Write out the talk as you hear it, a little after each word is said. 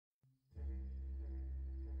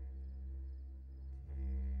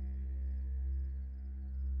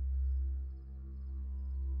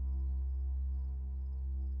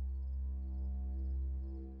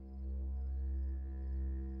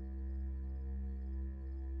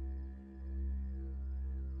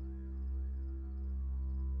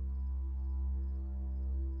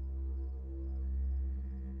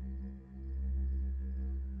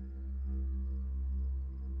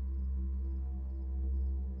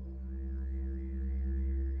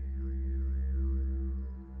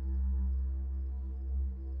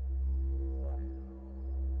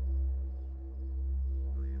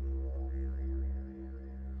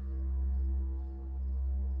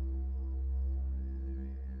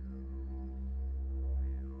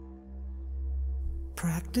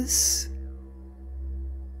practice?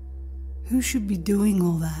 Who should be doing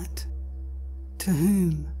all that? To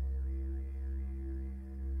whom?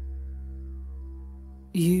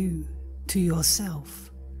 You to yourself.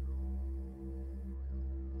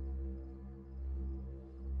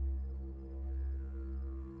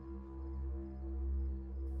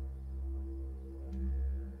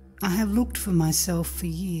 I have looked for myself for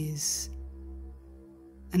years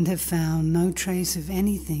and have found no trace of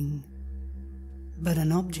anything but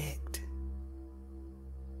an object.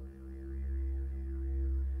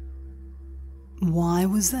 Why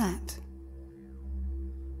was that?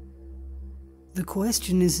 The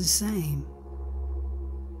question is the same.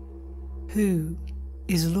 Who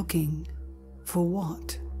is looking for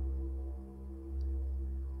what?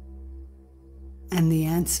 And the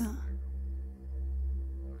answer?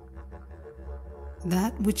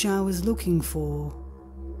 That which I was looking for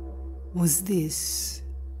was this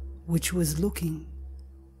which was looking.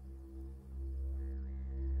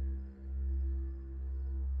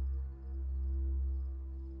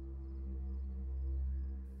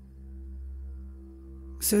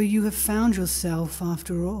 So you have found yourself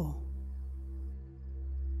after all.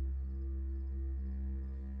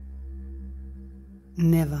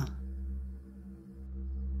 Never.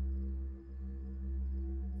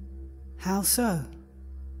 How so?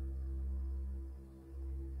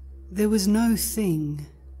 There was no thing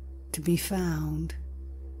to be found.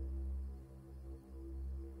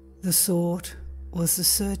 The sought was the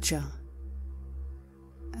searcher,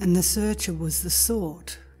 and the searcher was the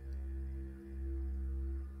sought,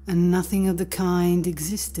 and nothing of the kind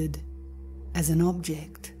existed as an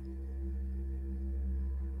object.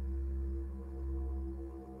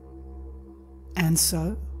 And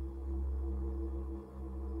so,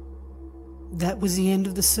 that was the end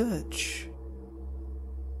of the search.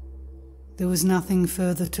 There was nothing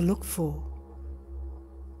further to look for,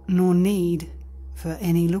 nor need for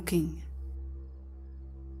any looking.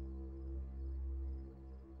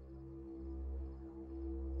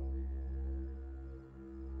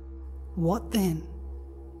 What then?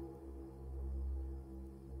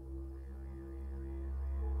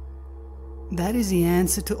 That is the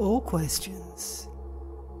answer to all questions.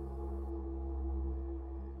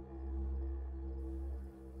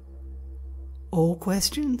 All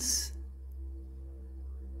questions?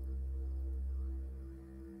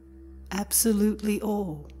 Absolutely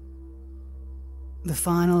all. The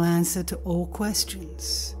final answer to all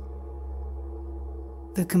questions.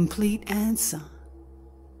 The complete answer.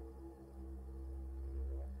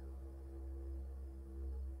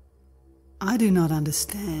 I do not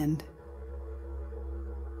understand.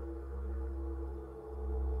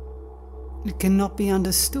 It cannot be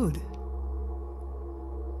understood.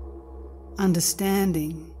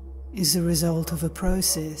 Understanding is the result of a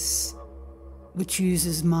process which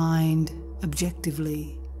uses mind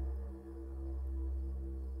objectively.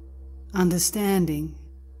 Understanding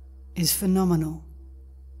is phenomenal,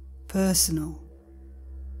 personal,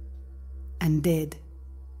 and dead.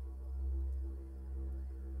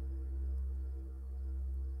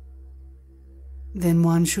 Then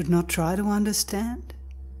one should not try to understand?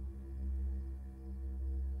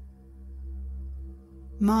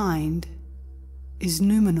 Mind is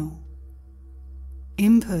noumenal,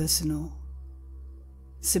 impersonal,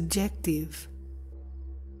 subjective.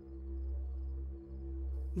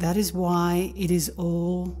 That is why it is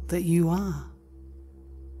all that you are,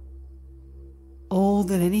 all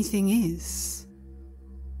that anything is,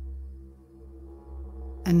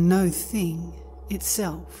 and no thing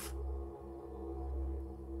itself.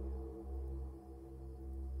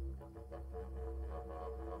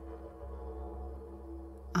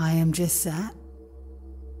 I am just that?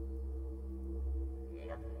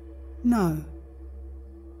 No,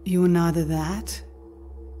 you are neither that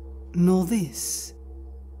nor this.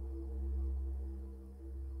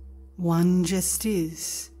 One just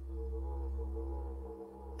is,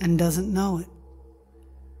 and doesn't know it.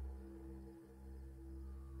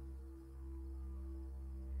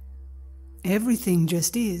 Everything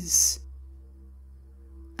just is,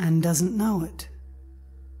 and doesn't know it.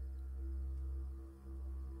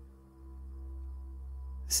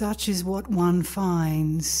 Such is what one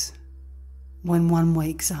finds when one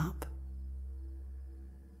wakes up.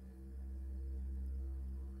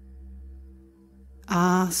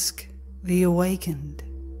 Ask the awakened.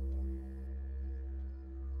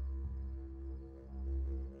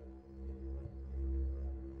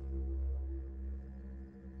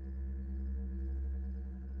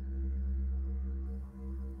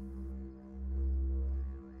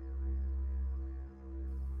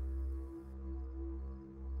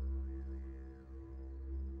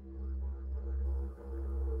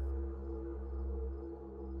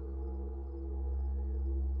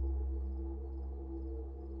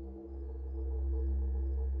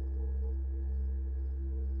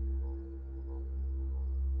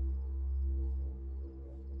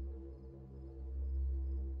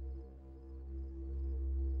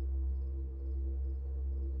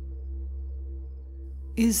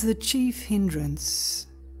 Is the chief hindrance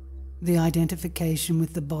the identification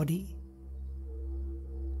with the body,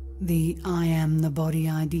 the I am the body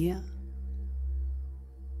idea?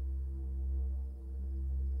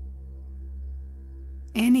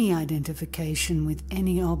 Any identification with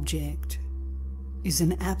any object is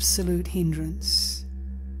an absolute hindrance,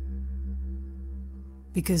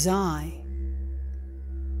 because I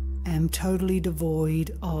am totally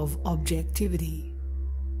devoid of objectivity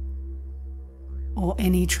or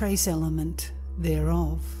any trace element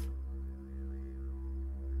thereof.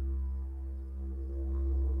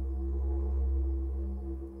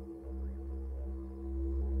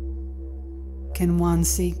 Can one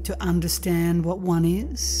seek to understand what one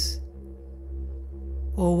is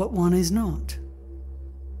or what one is not?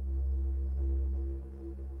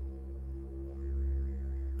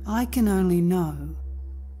 I can only know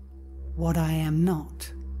what I am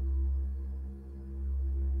not.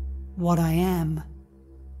 What I am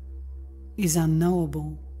is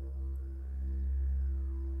unknowable,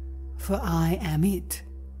 for I am it.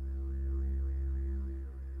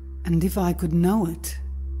 And if I could know it,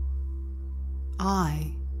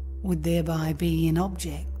 I would thereby be an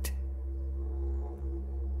object.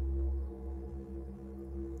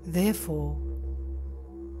 Therefore,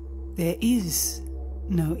 there is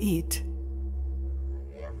no it,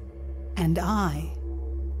 and I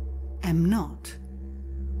am not.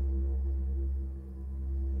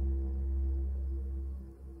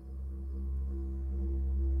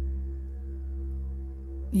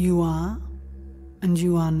 You are, and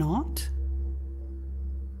you are not.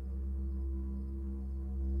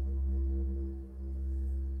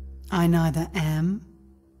 I neither am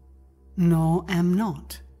nor am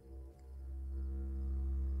not.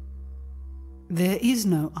 There is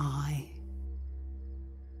no I.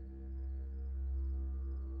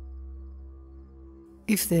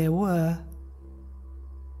 If there were,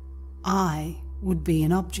 I would be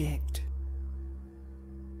an object.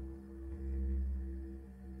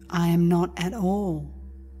 I am not at all,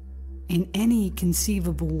 in any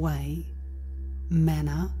conceivable way,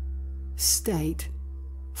 manner, state,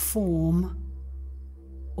 form,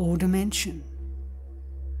 or dimension.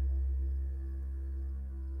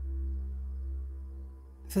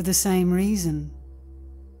 For the same reason,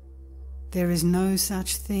 there is no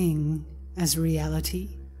such thing as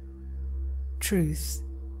reality, truth,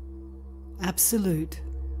 absolute,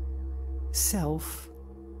 self,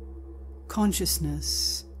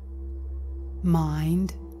 consciousness,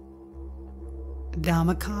 mind,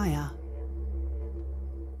 Dharmakaya,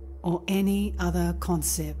 or any other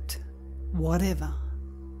concept whatever.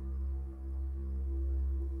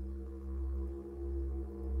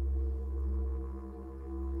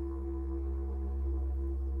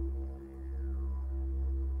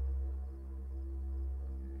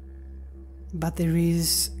 But there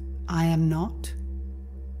is I am not.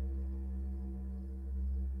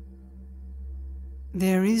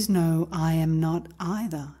 There is no I am not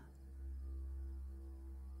either.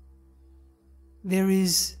 There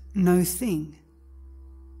is no thing,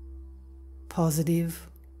 positive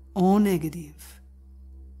or negative,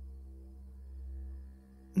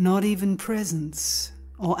 not even presence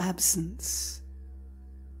or absence.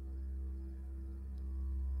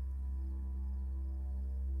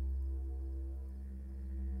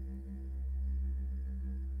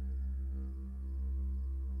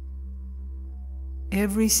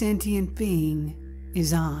 Every sentient being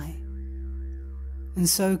is I, and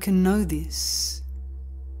so can know this,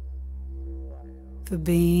 for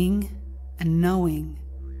being and knowing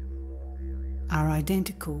are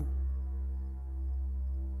identical.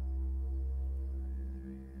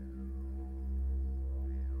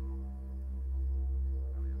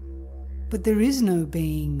 But there is no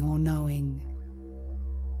being or knowing.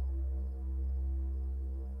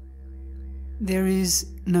 There is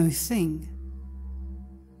no thing,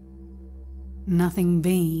 nothing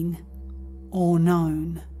being or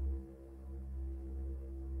known.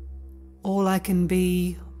 All I can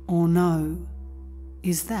be or know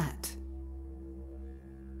is that,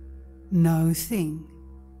 no thing.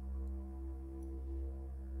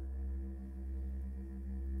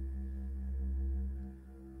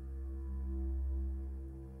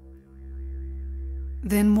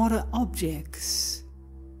 Then what are objects?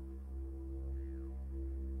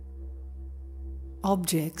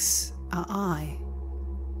 Objects are I.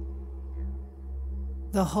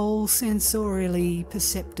 The whole sensorially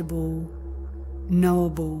perceptible,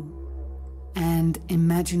 knowable, and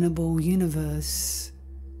imaginable universe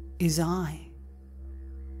is I.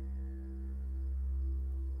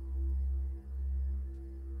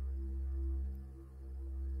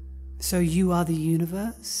 So you are the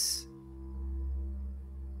universe?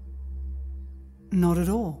 Not at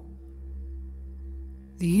all.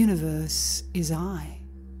 The universe is I.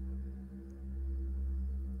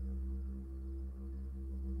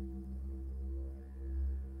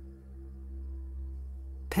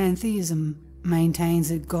 Pantheism maintains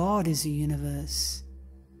that God is the universe.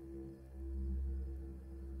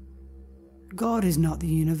 God is not the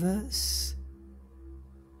universe.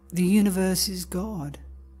 The universe is God.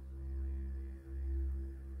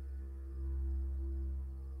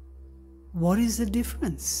 What is the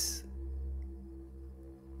difference?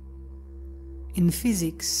 In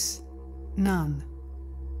physics, none.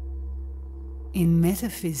 In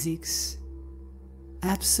metaphysics,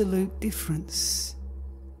 absolute difference.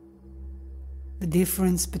 The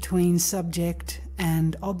difference between subject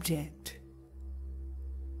and object.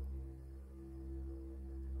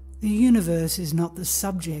 The universe is not the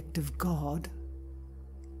subject of God.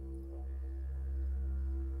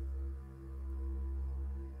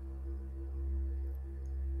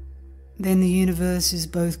 Then the universe is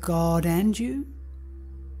both God and you?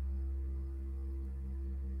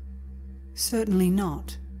 Certainly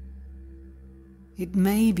not. It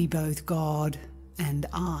may be both God and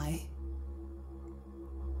I.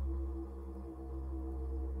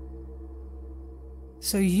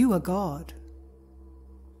 So you are God?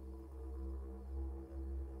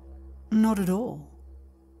 Not at all.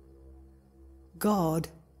 God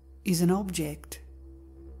is an object,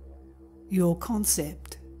 your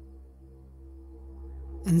concept,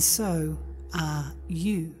 and so are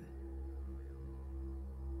you.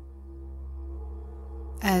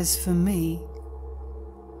 As for me,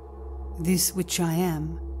 this which I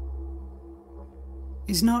am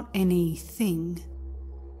is not any thing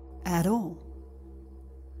at all.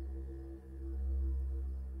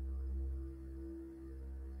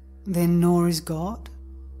 Then nor is God.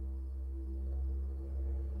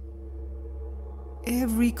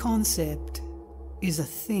 Every concept is a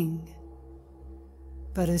thing,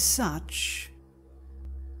 but as such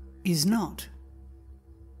is not.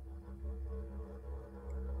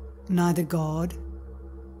 Neither God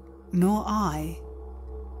nor I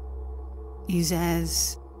is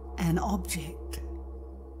as an object.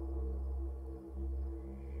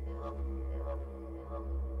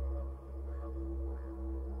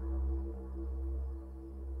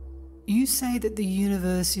 You say that the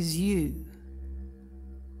universe is you.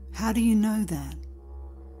 How do you know that?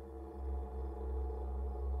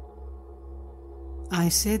 I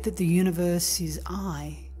said that the universe is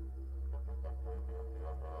I.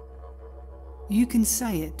 You can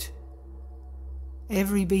say it.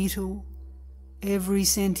 Every beetle, every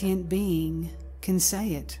sentient being can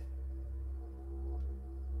say it.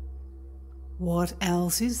 What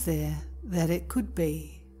else is there that it could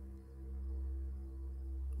be?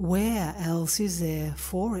 Where else is there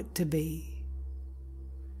for it to be?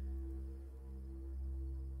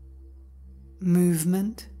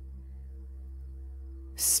 Movement,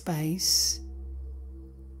 space,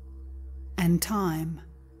 and time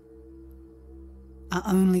are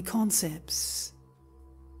only concepts.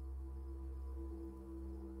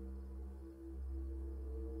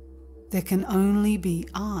 There can only be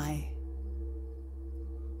I,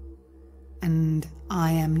 and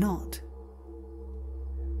I am not,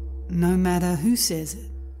 no matter who says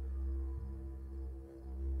it.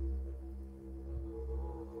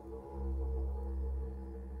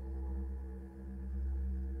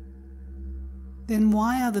 Then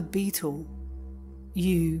why are the beetle,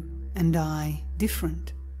 you and I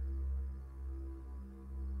different?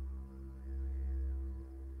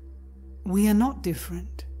 We are not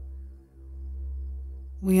different.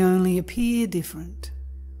 We only appear different.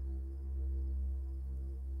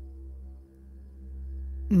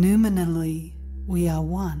 Nominally, we are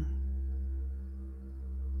one.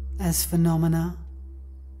 As phenomena,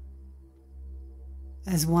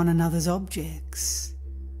 as one another's objects,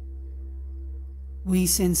 we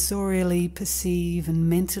sensorially perceive and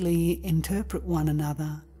mentally interpret one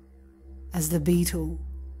another as the beetle,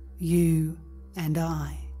 you and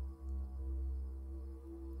I.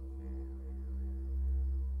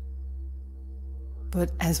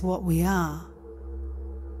 But as what we are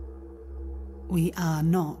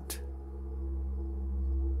not.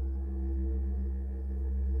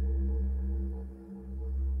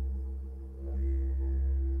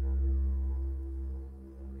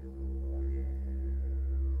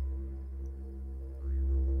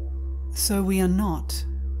 So we are not,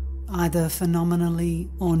 either phenomenally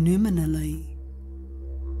or nominally.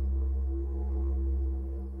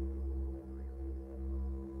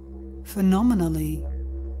 Phenomenally,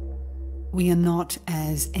 we are not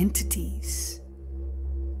as entities.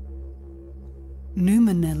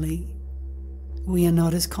 Nominally, we are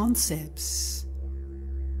not as concepts,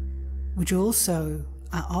 which also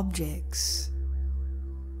are objects.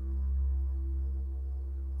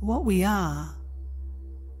 What we are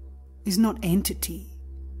is not entity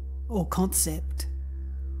or concept,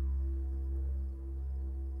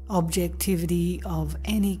 objectivity of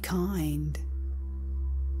any kind.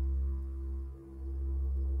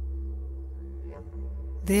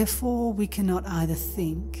 Therefore, we cannot either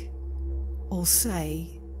think or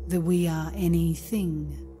say that we are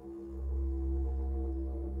anything,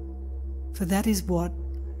 for that is what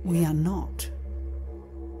we are not.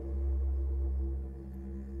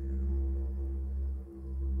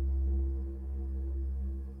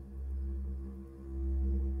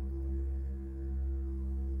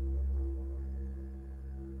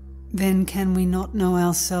 Then can we not know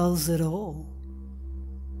ourselves at all?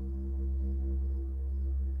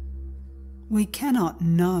 We cannot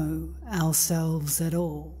know ourselves at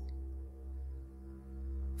all,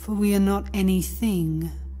 for we are not anything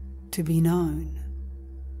to be known.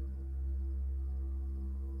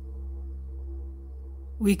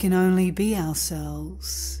 We can only be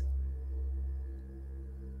ourselves,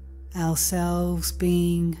 ourselves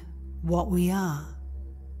being what we are.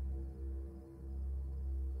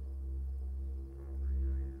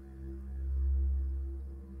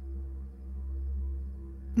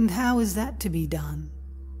 And how is that to be done?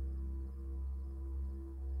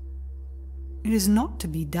 It is not to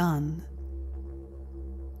be done.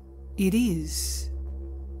 It is.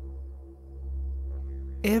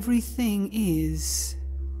 Everything is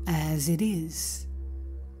as it is.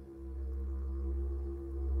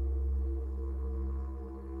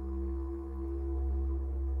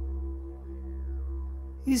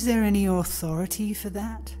 Is there any authority for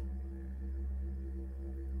that?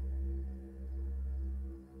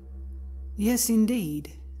 Yes,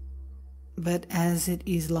 indeed, but as it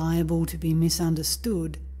is liable to be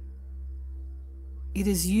misunderstood, it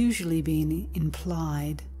has usually been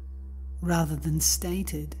implied rather than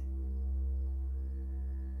stated.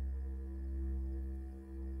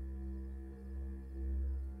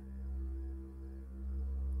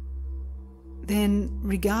 Then,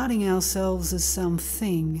 regarding ourselves as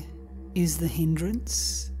something is the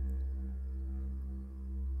hindrance.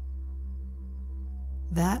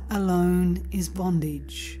 That alone is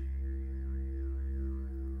bondage.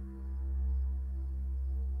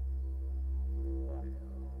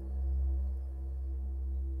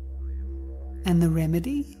 And the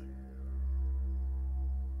remedy?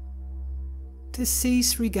 To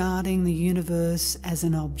cease regarding the universe as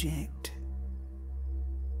an object,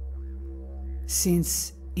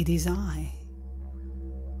 since it is I.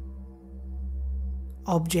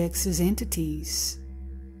 Objects as entities,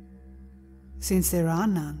 since there are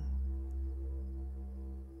none.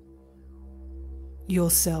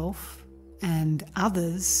 Yourself and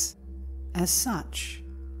others as such,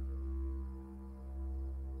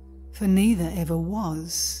 for neither ever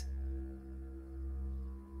was.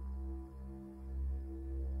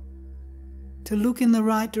 To look in the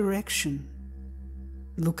right direction,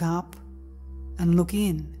 look up and look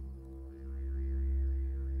in,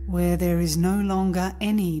 where there is no longer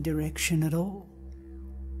any direction at all.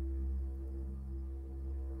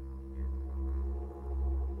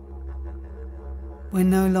 Where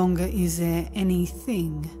no longer is there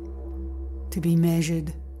anything to be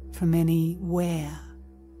measured from any where,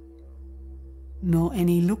 nor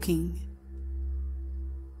any looking.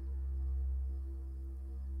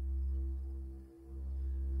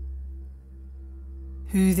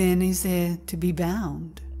 Who then is there to be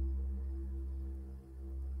bound?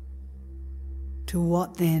 To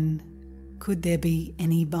what then could there be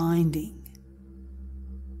any binding?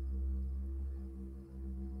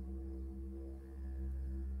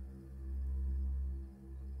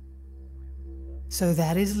 So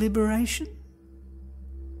that is liberation?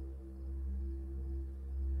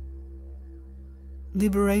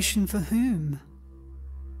 Liberation for whom?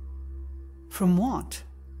 From what?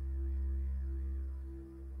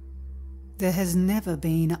 There has never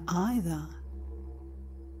been either.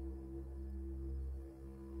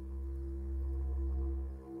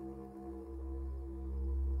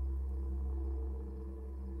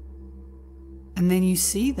 And then you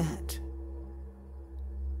see that.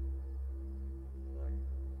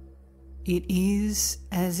 It is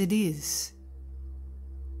as it is.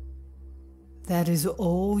 That is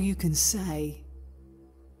all you can say.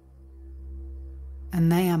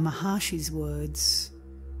 And they are Maharshi's words.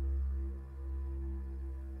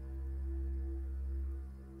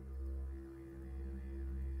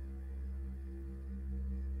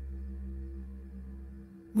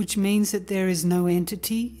 Which means that there is no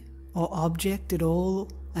entity or object at all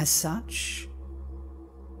as such,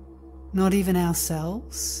 not even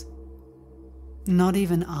ourselves. Not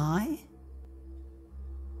even I?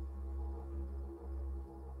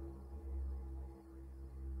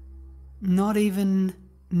 Not even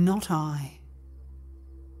not I?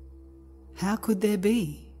 How could there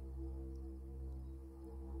be?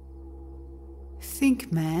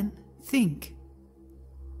 Think, man, think.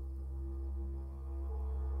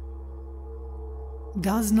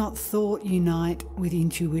 Does not thought unite with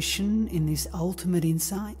intuition in this ultimate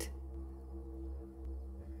insight?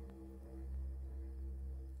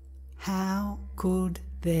 How could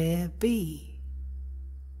there be?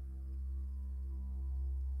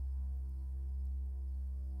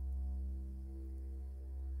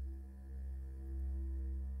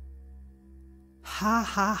 Ha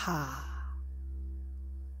ha ha.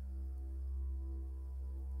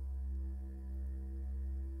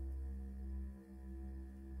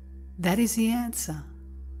 That is the answer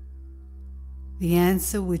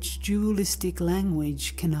which dualistic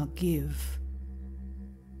language cannot give,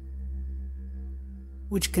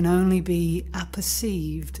 which can only be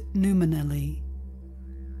apperceived noumenally,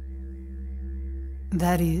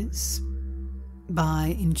 that is,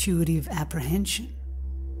 by intuitive apprehension.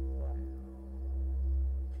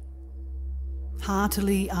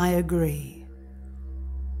 Heartily I agree.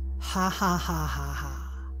 Ha ha ha ha ha.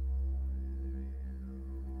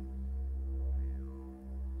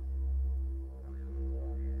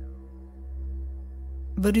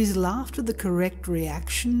 But is laughter the correct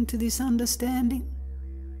reaction to this understanding?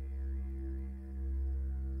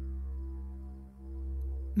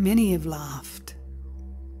 Many have laughed.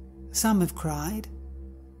 Some have cried.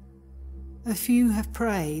 A few have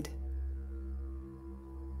prayed.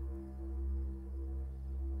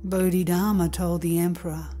 Bodhidharma told the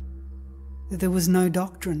emperor that there was no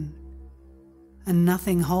doctrine and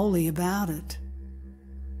nothing holy about it.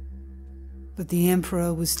 But the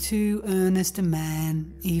emperor was too earnest a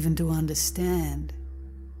man even to understand.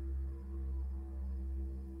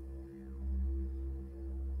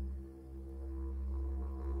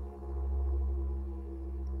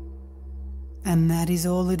 And that is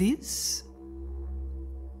all it is.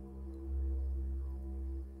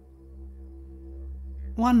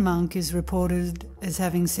 One monk is reported as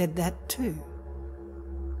having said that too.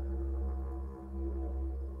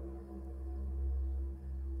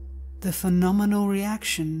 The phenomenal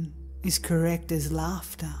reaction is correct as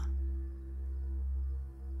laughter.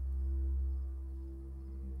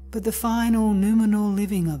 But the final noumenal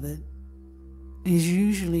living of it is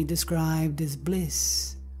usually described as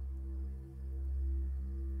bliss.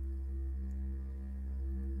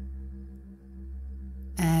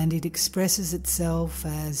 And it expresses itself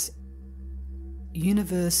as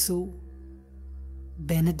universal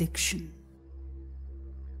benediction.